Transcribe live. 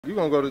You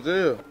gonna go to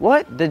jail.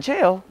 What? The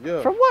jail?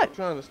 Yeah. For what? I'm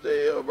trying to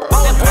steal, bro.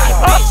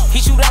 He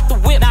shoot out the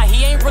whip. Now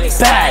he ain't really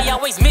bad. He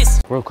always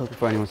miss. Real quick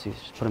before anyone sees,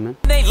 just put him in.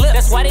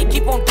 That's why they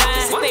keep on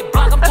dying. They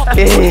block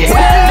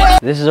them.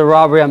 This is a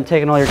robbery. I'm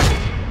taking all your.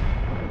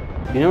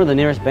 You know where the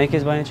nearest bank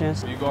is by any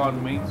chance? You go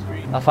on Main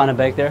Street. I'll find a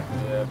bank there.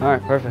 Yeah. All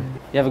right, perfect.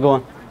 You have a good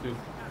one.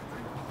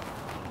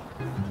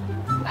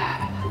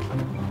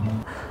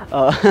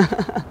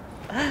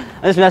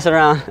 I'm just messing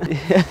around.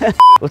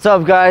 What's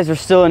up, guys? We're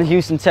still in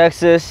Houston,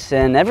 Texas,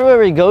 and everywhere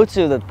we go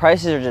to, the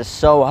prices are just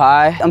so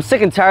high. I'm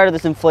sick and tired of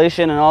this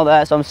inflation and all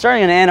that, so I'm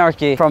starting an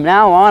anarchy. From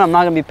now on, I'm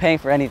not gonna be paying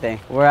for anything.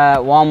 We're at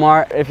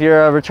Walmart. If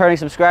you're a returning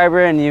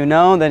subscriber and you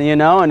know, then you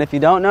know, and if you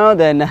don't know,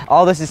 then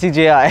all this is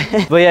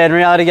CGI. But yeah, in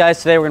reality, guys,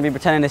 today we're gonna be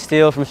pretending to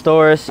steal from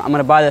stores. I'm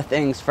gonna buy the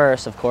things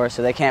first, of course,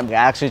 so they can't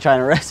actually try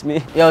to arrest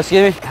me. Yo,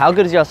 excuse me, how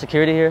good is y'all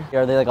security here?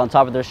 Are they like on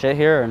top of their shit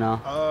here or no?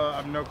 I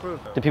have no clue.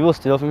 Do people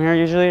steal from here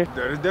usually?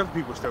 There's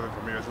definitely people stealing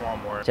from here. It's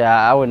Walmart.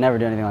 Yeah, I would never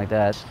do anything like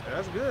that. Yeah,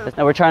 that's good.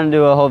 No, we're trying to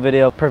do a whole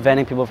video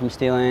preventing people from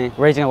stealing,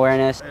 raising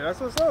awareness. Hey, that's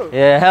what's up.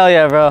 Yeah, hell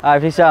yeah, bro. All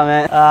right, peace out,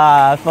 man.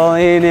 Ah, if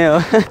only you knew.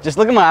 Just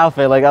look at my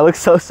outfit. Like, I look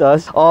so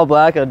sus. All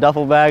black, a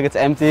duffel bag, it's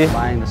empty.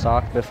 Buying the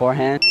sock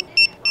beforehand.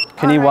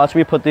 Can you watch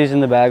me put these in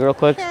the bag real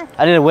quick? Sure.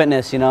 I need a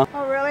witness, you know?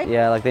 Oh, really?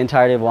 Yeah, like the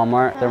entirety of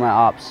Walmart. They're my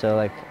ops, so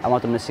like, I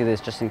want them to see this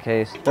just in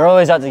case. They're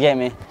always out to get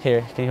me.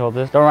 Here, can you hold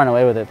this? Don't run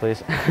away with it,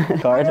 please.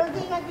 Card. I don't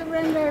think I can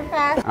run very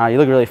fast. You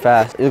look really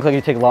fast. You look like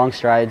you take long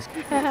strides.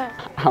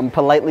 I'm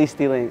politely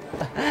stealing.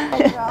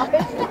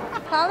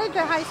 College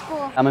or high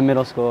school? I'm in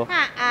middle school.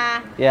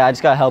 Uh-uh. Yeah, I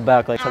just got held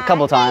back like a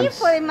couple times.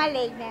 You're pulling my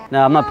leg now.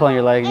 No, I'm not pulling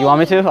your leg. You want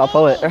me to? I'll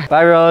pull it.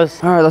 Bye,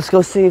 Rose. All right, let's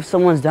go see if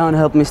someone's down to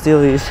help me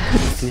steal these.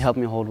 Can you help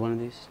me hold one of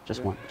these?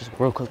 Just one. Just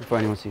real quick before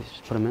anyone sees.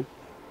 Just put them in.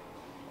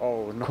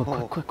 Oh, no.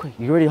 Quick.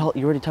 You already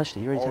touched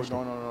it. You already touched it.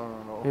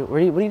 No. Hey, what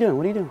are you doing?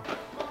 What are you doing?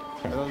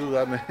 Don't do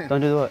that, man.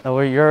 Don't do what? Oh,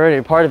 you're already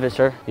a part of it,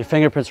 sir. Your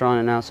fingerprints are on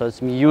it now, so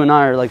it's me. You and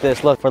I are like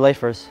this. Look, we're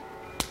lifers.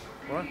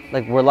 What?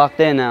 Like, we're locked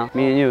in now.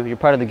 Me and you. You're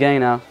part of the gang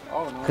now.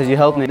 Oh, no. Because you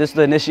helped me. This is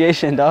the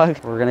initiation, dog.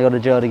 We're gonna go to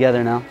jail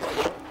together now.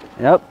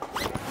 Yep.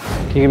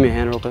 Can you give me a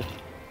hand real quick?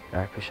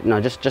 I appreciate it. No,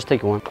 just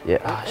take one. Yeah.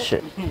 Ah,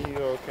 shit. You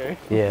okay?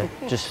 Yeah.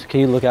 Just, can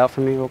you look out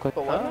for me real quick?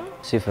 Huh?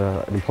 See if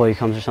an employee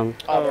comes or something.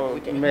 Oh,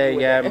 man,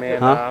 yeah,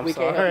 man. Huh? I'm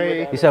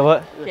sorry. You said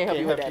what? Can't help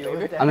you with that,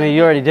 baby. I mean,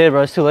 you already did,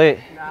 bro. It's too late.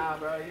 Nah,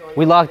 bro.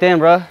 We locked in,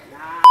 bro.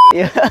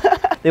 Yeah.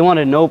 They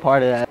wanted no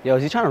part of that. Yo,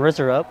 is he trying to rise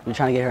her up? You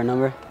trying to get her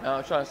number? No,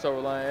 I'm trying to sell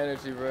Reliant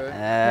Energy, bro.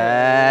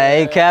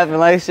 Hey, Captain,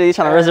 like shit. You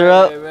trying to rise her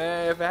up? Hey,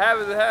 man, if it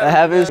happens, it happens. That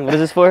happens? Man. What is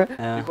this for?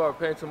 Yeah. People are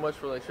paying too much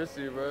for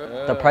electricity, bro.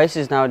 Yeah. The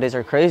prices nowadays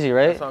are crazy,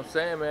 right? That's what I'm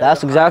saying, man.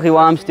 That's exactly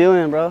why I'm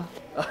stealing, bro.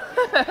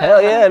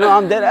 Hell yeah, no,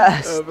 I'm dead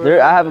ass.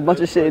 I have a bunch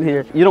of shit in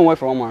here. You don't work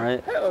for Walmart,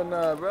 right? Hell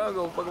nah, bro. I'm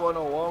gonna fuck about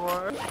no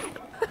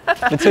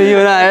Walmart. Between you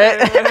and I,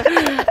 right?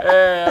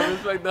 Hey, I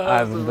respect the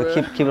hustle, Alright,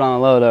 bro. but keep it on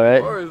the low, though,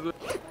 right? Of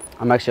course.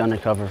 I'm actually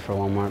undercover for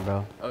Walmart,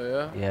 bro. Oh,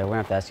 yeah? Yeah, we're gonna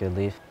have to ask you to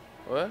leave.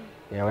 What?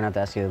 Yeah, we're gonna have to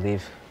ask you to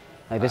leave.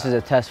 Like, this is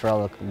a test for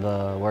all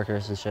the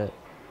workers and shit.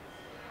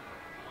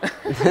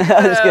 I'm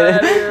just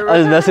kidding.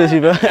 I'm just messing with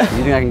you, bro. You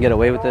think I can get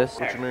away with this?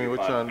 What you mean?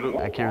 What you trying to do?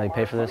 I can't really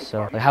pay for this,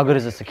 so like, how good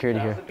is the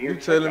security here? You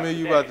telling me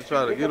you about to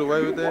try to get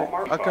away with that?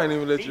 I can't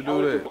even let you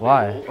do that.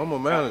 Why? I'm a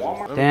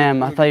manager.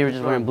 Damn, I thought you were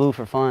just wearing blue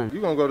for fun. You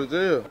gonna go to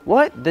jail.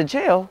 What? The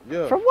jail?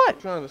 Yeah. For what?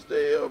 I'm trying to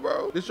steal,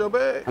 bro. This your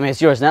bag? I mean,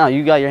 it's yours now.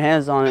 You got your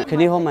hands on it. Can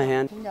you hold my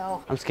hand?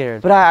 No. I'm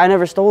scared. But I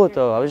never stole it,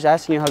 though. I was just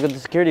asking you how good the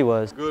security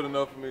was. Good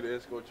enough for me to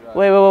escort you out.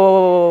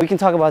 Wait. We can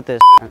talk about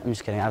this. I'm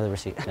just kidding. I have the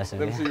receipt. That's it.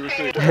 Let me see your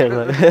receipt.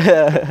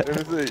 Let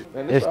me see.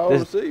 Man, this all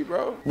receipt,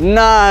 bro.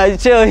 Nah,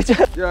 chill.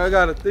 Yeah, I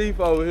got a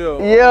thief over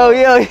here. Yo.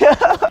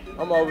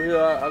 I'm over here.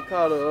 I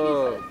caught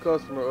a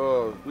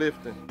customer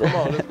lifting. Come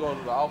on, let's go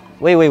into the office.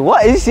 Wait,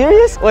 what? Are you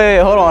serious? Wait,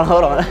 hold on.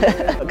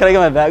 Can I get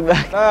my bag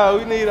back? Nah,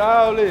 we need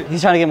all this.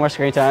 He's trying to get more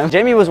screen time.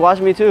 Jamie was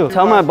watching me too.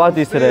 Tell him I bought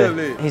these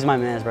today. He's my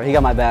man, bro. He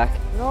got my back.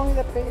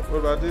 What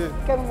about this?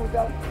 Came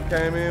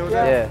in with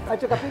that? Yeah. I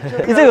took a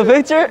picture. You took a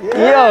picture?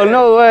 Yeah. Yo,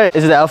 no way.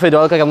 Is it the outfit? Do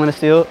I look like I'm gonna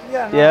steal?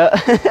 Yeah.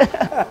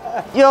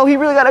 Yo, he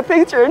really got a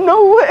picture.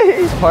 No way.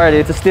 It's a party.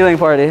 It's a stealing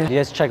party. You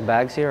guys check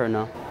bags here or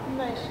no?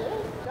 Nice shit.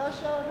 Go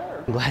show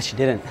her. I'm glad she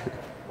didn't.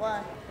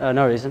 Why?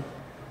 No reason.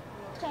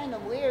 It's kind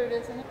of weird,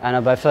 isn't it? I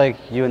know, but I feel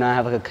like you and I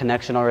have like a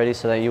connection already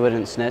so that you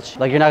wouldn't snitch.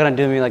 Like, you're not gonna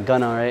do me like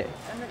Gunna, right?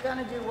 I'm not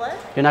gonna do what?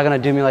 You're not gonna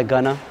do me like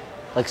Gunna?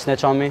 Like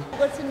snitch on me?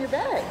 What's in your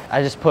bag?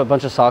 I just put a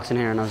bunch of socks in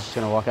here and I was just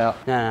gonna walk out.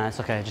 No, it's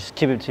okay. Just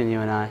keep it between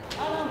you and I. I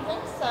don't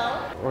think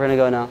so. We're gonna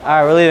go now. All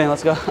right, we're leaving.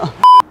 Let's go.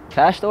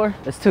 Cash store?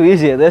 It's too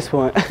easy at this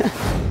point.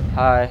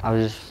 Hi, I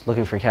was just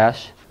looking for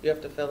cash. You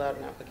have to fill out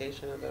an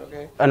application, is that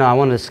okay? Oh no, I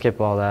wanted to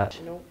skip all that.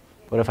 No.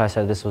 What if I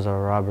said this was a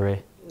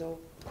robbery? No.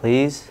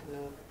 Please?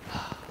 No.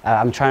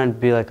 I'm trying to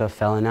be like a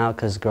felon now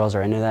because girls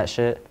are into that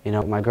shit. You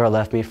know, my girl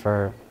left me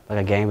for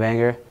like a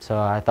gangbanger, so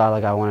I thought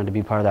like I wanted to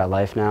be part of that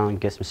life now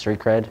and get some street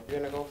cred. You're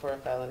gonna go for a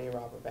felony,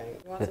 rob a bank.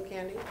 You want some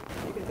candy?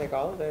 You can take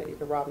all of it. You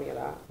can rob me of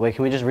that. Wait,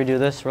 can we just redo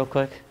this real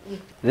quick?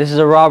 This is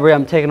a robbery.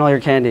 I'm taking all your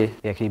candy.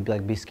 Yeah, can you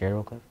like be scared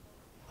real quick?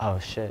 Oh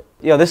shit.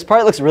 Yo, this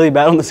part looks really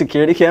bad on the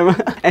security camera.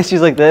 And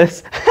she's like this.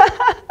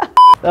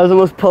 That was the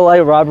most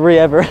polite robbery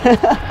ever.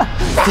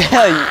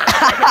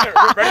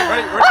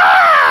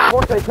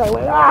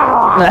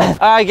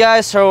 Alright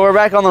guys, so we're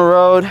back on the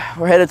road.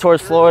 We're headed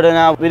towards Florida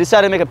now. We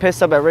decided to make a pit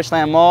stop at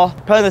Richland Mall.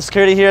 Apparently the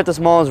security here at this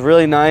mall is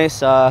really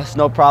nice.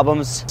 No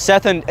problems.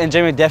 Seth and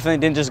Jamie definitely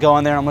didn't just go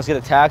in there and almost get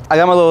attacked. I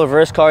got my little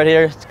reverse card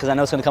here because I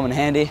know it's gonna come in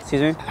handy.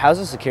 Excuse me. How's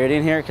the security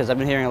in here? Because I've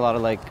been hearing a lot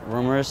of like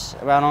rumors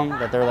about them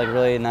that they're like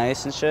really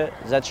nice and shit.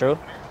 Is that true?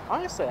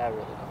 Honestly, I really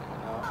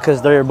don't know.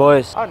 Because they're your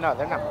boys. Oh no,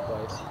 they're not my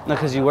boys. No,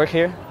 because you work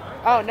here?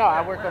 Oh no,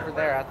 I work over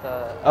there at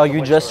the. Oh,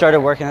 you just started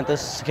working at this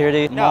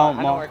security mall? No,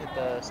 I don't work at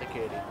the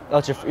security. Oh,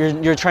 it's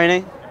you're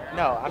training?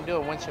 No, I'm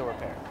doing windshield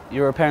repair.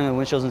 You're repairing the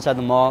windshields inside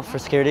the mall for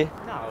security?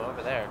 No,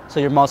 over there.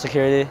 So you're mall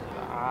security?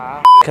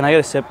 Can I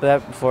get a sip of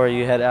that before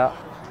you head out?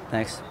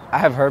 Thanks. I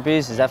have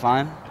herpes, is that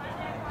fine?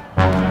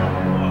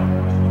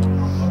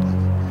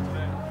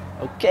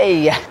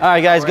 Okay. All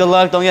right, guys, good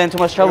luck. Don't get in too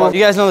much trouble.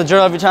 You guys know the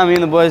drill. Every time me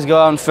and the boys go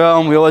out and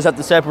film, we always have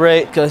to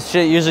separate because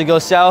shit usually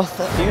goes south.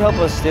 Can you help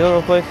us steal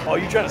real quick? Oh,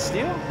 you trying to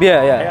steal?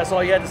 Yeah, yeah. Hey, that's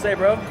all you had to say,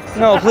 bro?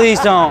 No, please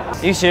don't.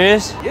 Are you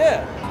serious?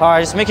 Yeah. All right,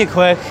 just make it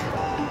quick.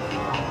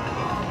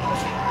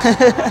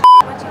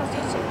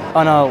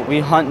 Oh no,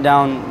 we hunt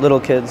down little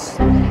kids.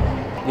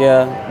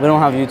 Yeah, we don't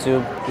have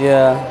YouTube.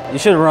 Yeah, you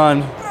should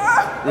run.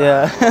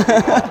 Yeah.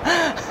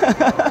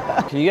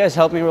 Can you guys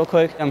help me real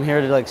quick? I'm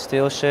here to like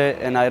steal shit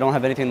and I don't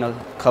have anything to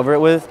cover it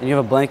with. And you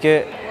have a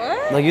blanket.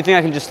 What? Like you think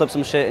I can just slip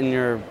some shit in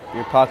your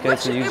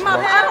pockets and use I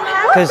don't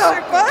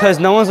have Because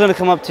no one's gonna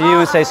come up to you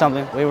and say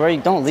something. Wait, where are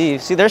you? Don't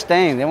leave. See, they're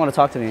staying. They want to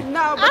talk to me.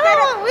 No, but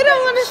we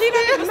don't want to see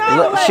that.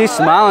 Look, she's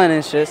smiling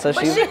and shit, so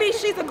but she's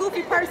she's a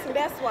goofy person,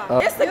 that's why. Oh.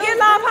 It's the Get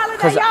Love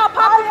holiday. 'Cause- Y'all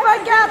popping for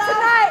y'all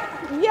tonight.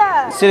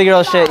 Yeah. city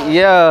girl shit.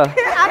 Yeah,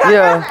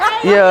 yeah,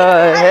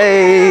 yeah.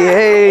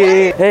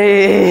 Hey,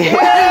 hey, hey.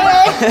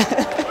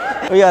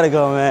 We gotta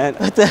go, man.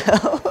 What the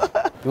hell?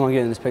 You wanna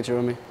get in this picture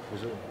with me?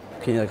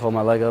 Can you like hold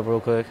my leg up real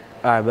quick?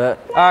 All right, bet.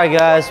 All right,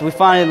 guys, we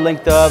finally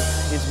linked up.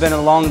 It's been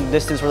a long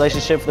distance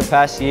relationship for the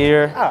past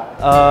year.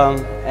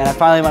 And I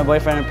finally met my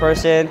boyfriend in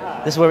person.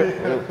 This is where,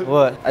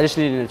 what? I just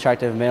need an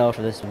attractive male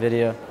for this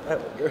video. I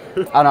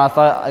don't know, I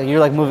thought you were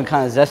like moving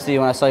kind of zesty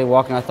when I saw you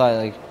walking. I thought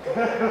like,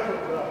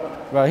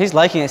 bro, he's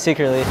liking it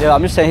secretly. Yeah,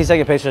 I'm just saying he's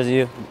taking pictures of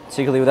you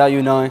secretly without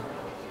you knowing.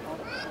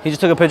 He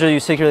just took a picture of you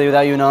secretly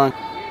without you knowing.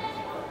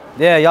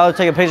 Yeah, y'all are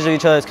taking pictures of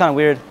each other. It's kind of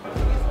weird.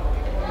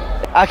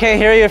 I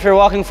can't hear you if you're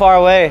walking far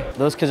away.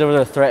 Those kids over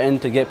there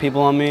threatened to get people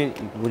on me.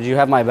 Would you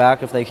have my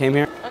back if they came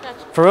here? I got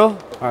you. For real? All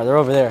right, they're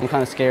over there. I'm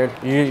kind of scared.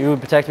 You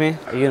would protect me?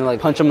 Are you gonna like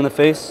punch them in the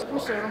face?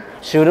 Shoot him.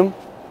 Shoot them?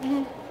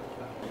 Mm-hmm.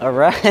 All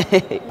right.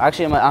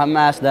 Actually, I'm gonna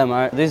ask them, all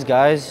right? These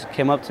guys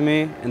came up to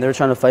me and they were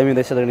trying to fight me.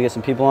 They said they're gonna get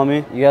some people on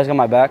me. You guys got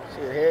my back?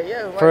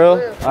 Yeah. For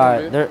real? All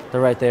right, they're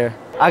right there.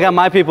 I got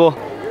my people.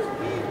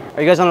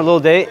 Are you guys on a little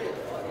date?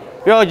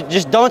 Yo,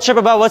 just don't trip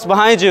about what's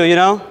behind you, you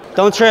know?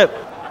 Don't trip.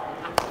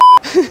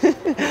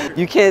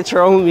 You can't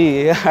troll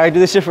me. I do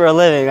this shit for a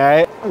living, all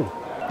right?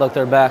 Look,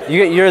 they're back.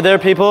 You're their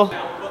people?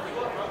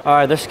 All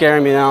right, they're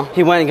scaring me now.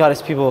 He went and got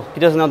his people. He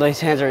doesn't know that his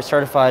hands are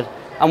certified.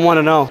 I want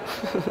to know.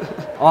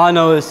 All I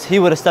know is he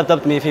would have stepped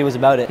up to me if he was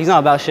about it. He's not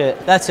about shit.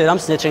 That's it, I'm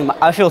snitching.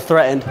 I feel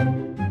threatened.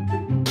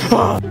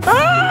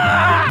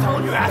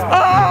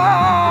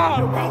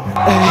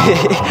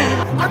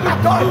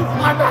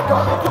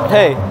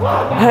 Hey,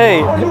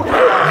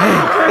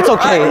 it's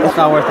okay. It's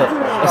not worth it.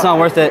 It's not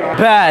worth it.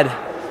 Bad.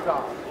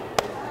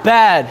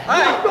 Bad.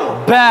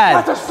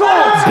 Bad.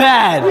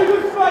 Bad.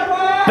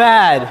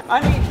 Bad.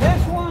 I need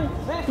this one.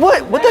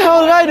 What? What the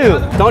hell did I do?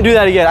 Don't do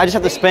that again. I just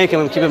have to spank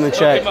him and keep him in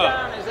check.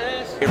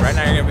 Right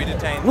now you're gonna be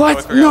detained.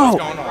 What? No.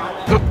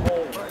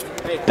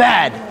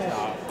 Bad.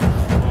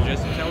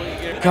 Just tell me you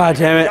get. God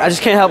damn it. I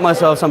just can't help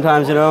myself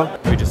sometimes, you know?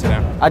 We just sit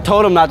down. I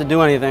told him not to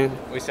do anything.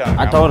 We sit down.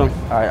 I told him.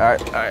 All right.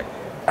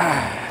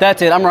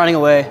 That's it. I'm running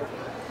away.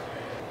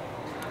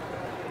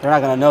 They're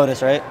not gonna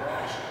notice, right?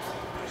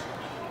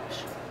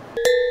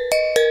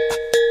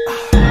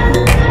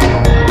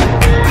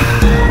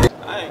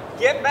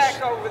 Get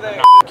back over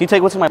there. Can you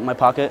take what's in my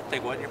pocket?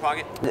 Take what in your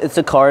pocket? It's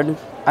a card.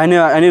 I knew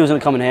it was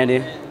gonna come in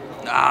handy.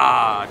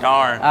 Ah,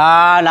 darn.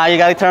 Now you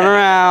gotta turn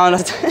around.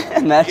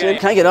 Imagine.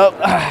 Can I get up?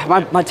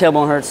 My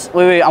tailbone hurts.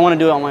 Wait, I wanna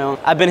do it on my own.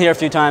 I've been here a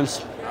few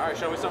times. All right,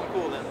 show me something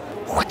cool then.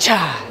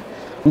 Whatcha?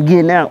 I'm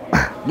getting out.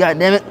 God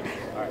damn it.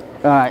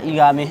 All right, you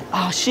got me.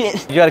 Oh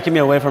shit. You gotta keep me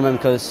away from him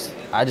because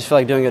I just feel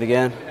like doing it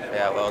again.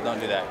 Yeah, well, don't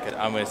do that, because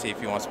I'm going to see if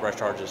he wants to press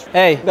charges.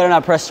 Hey, better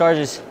not press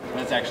charges.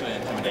 That's actually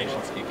intimidation,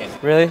 so you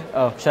can't. Really?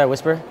 Oh, should I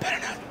whisper?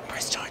 Better not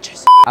press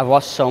charges. I've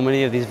watched so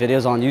many of these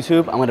videos on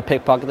YouTube. I'm gonna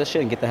pickpocket this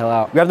shit and get the hell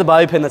out. Grab the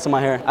bobby pin that's in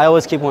my hair. I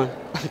always keep one.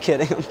 I'm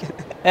kidding.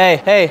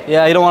 Hey,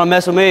 yeah, you don't wanna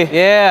mess with me.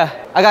 Yeah,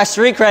 I got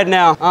street cred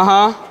now.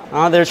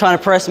 They were trying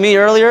to press me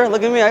earlier.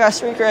 Look at me, I got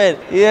street cred.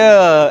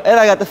 Yeah, and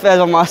I got the feds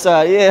on my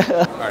side, yeah.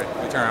 All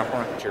right, we turn around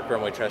for him. You're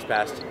criminally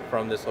trespassed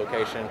from this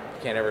location.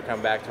 You can't ever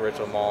come back to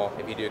Richland Mall.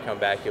 If you do come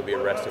back, you'll be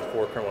arrested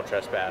for criminal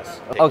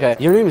trespass. Okay,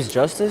 your name is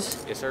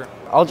Justice? Yes, sir.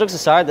 All jokes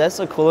aside, that's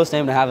the coolest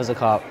name to have as a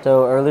cop.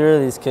 So earlier,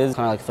 these kids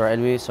kind of like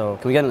threatened me, so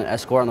can we get an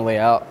escort on the way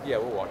out? Yeah,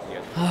 we'll walk you.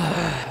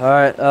 All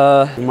right,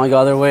 oh my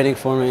God, they're waiting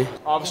for me.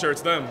 Officer,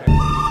 it's them.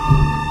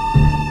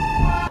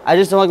 I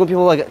just don't like when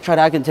people like try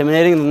to act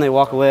intimidating and then they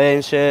walk away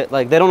and shit.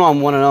 Like they don't know I'm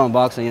 1-0 in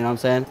boxing, you know what I'm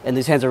saying? And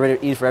these hands are ready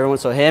to eat for everyone.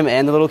 So him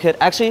and the little kid.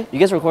 Actually, you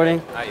guys recording?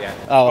 Not yet.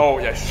 Oh,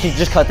 yes. He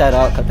just cut that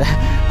out. Cut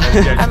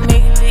that. I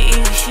make it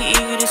easy, she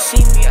eager to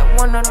see me. I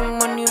want all the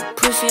money,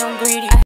 pussy, I'm greedy.